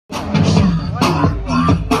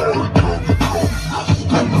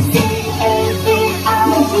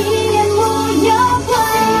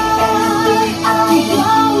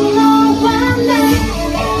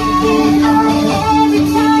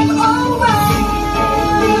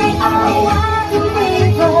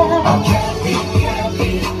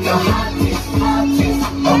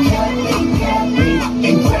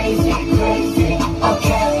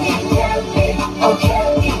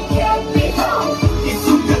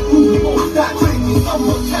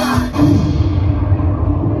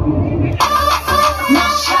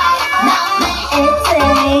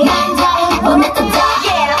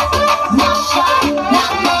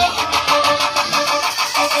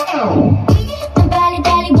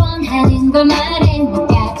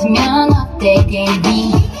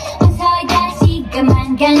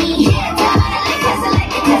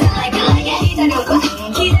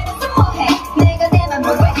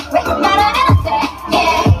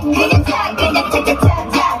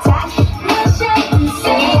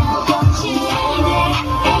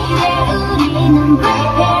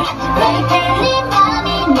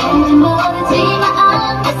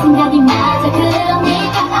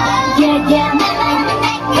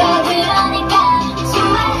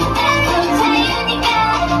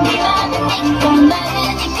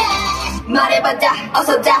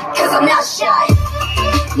Also die, cause I'm not shy.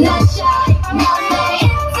 Not shy, not me.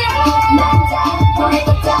 Not die, won't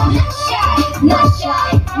ever die. Not shy, not shy,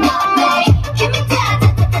 not me. Give me that,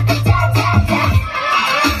 that.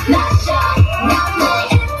 Not shy, not me.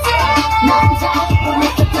 Not die, won't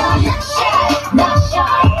ever die. Not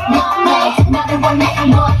shy, not me. Not one that I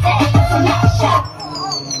know that, cause I'm not shy.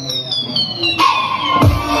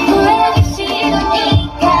 후회하기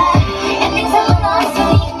싫으니까 엔딩 상관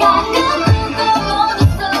없으니까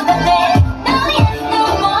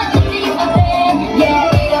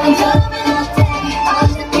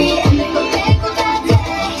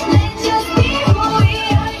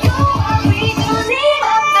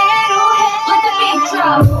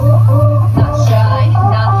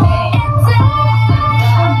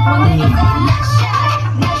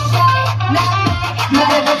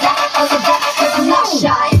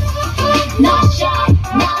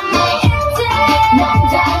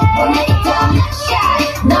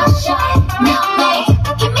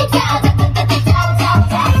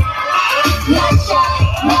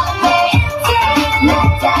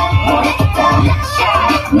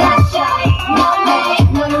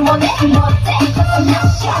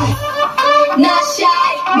Not shy,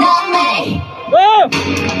 not me.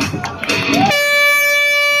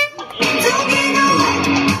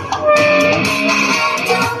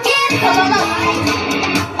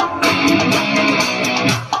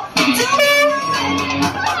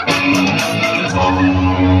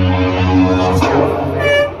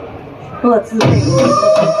各自备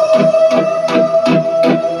位。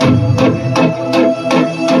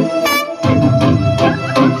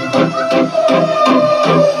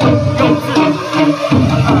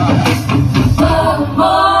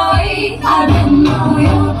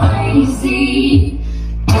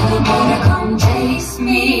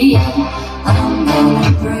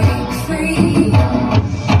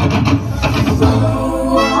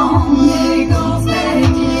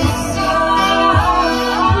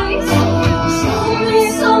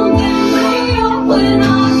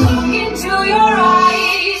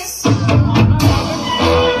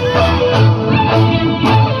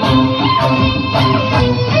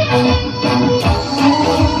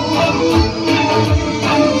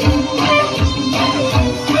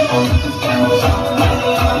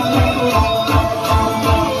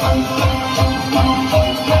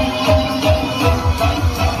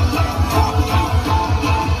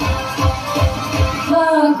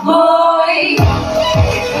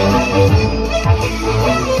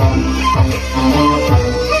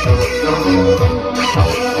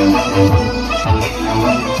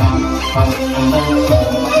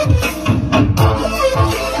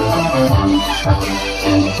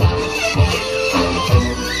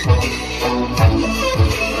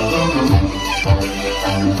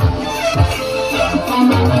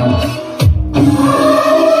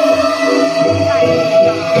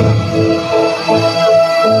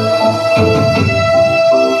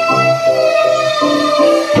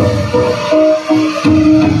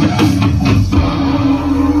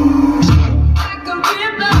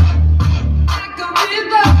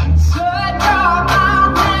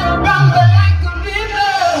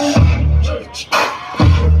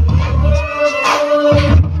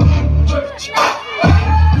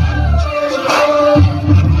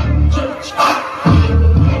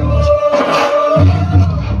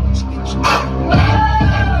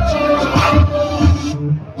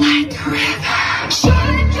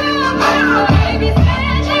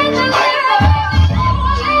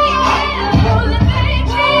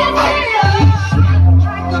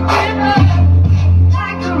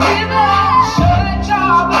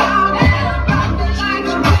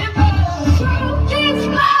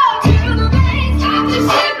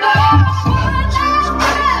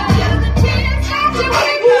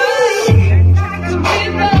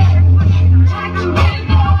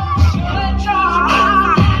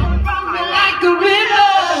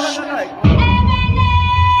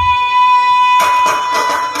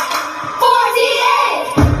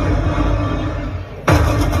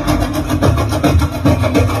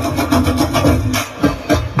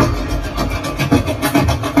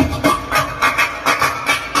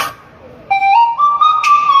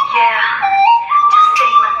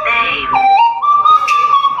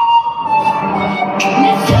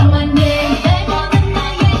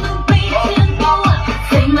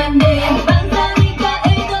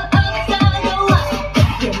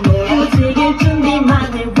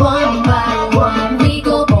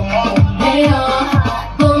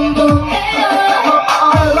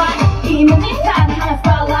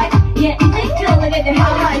내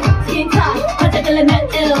하와이 스킨탑 화장을 내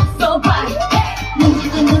ill so bright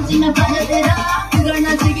눈치도 눈치만 빠져들어 그걸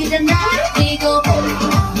넌 즐기잖아 이거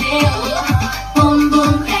봄해요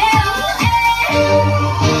봄봄해요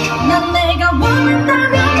난 내가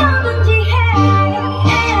원한다면 뭐든지 해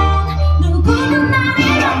누구는 나를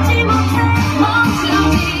막지 못해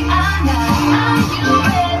멈추지 않아 Are you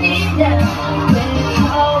ready now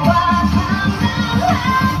외쳐와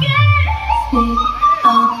당당하게 Speak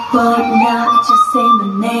up boy now just say my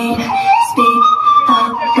name Speak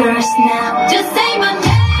up girls now just say my name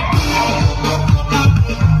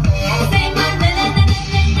Say my name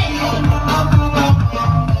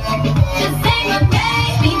Just say my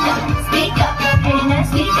name Speak up hey now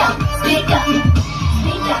speak up Speak up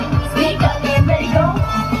Speak up Speak up get ready go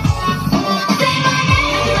Say my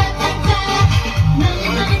name na na na na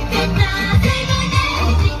na Say my name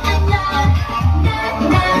na na na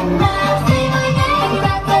Say my name na na na na Say my name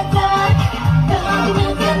na na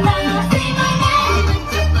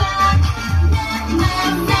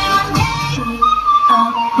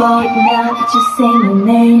up boy now just say my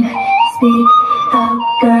name Speak up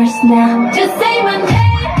girls now just say my name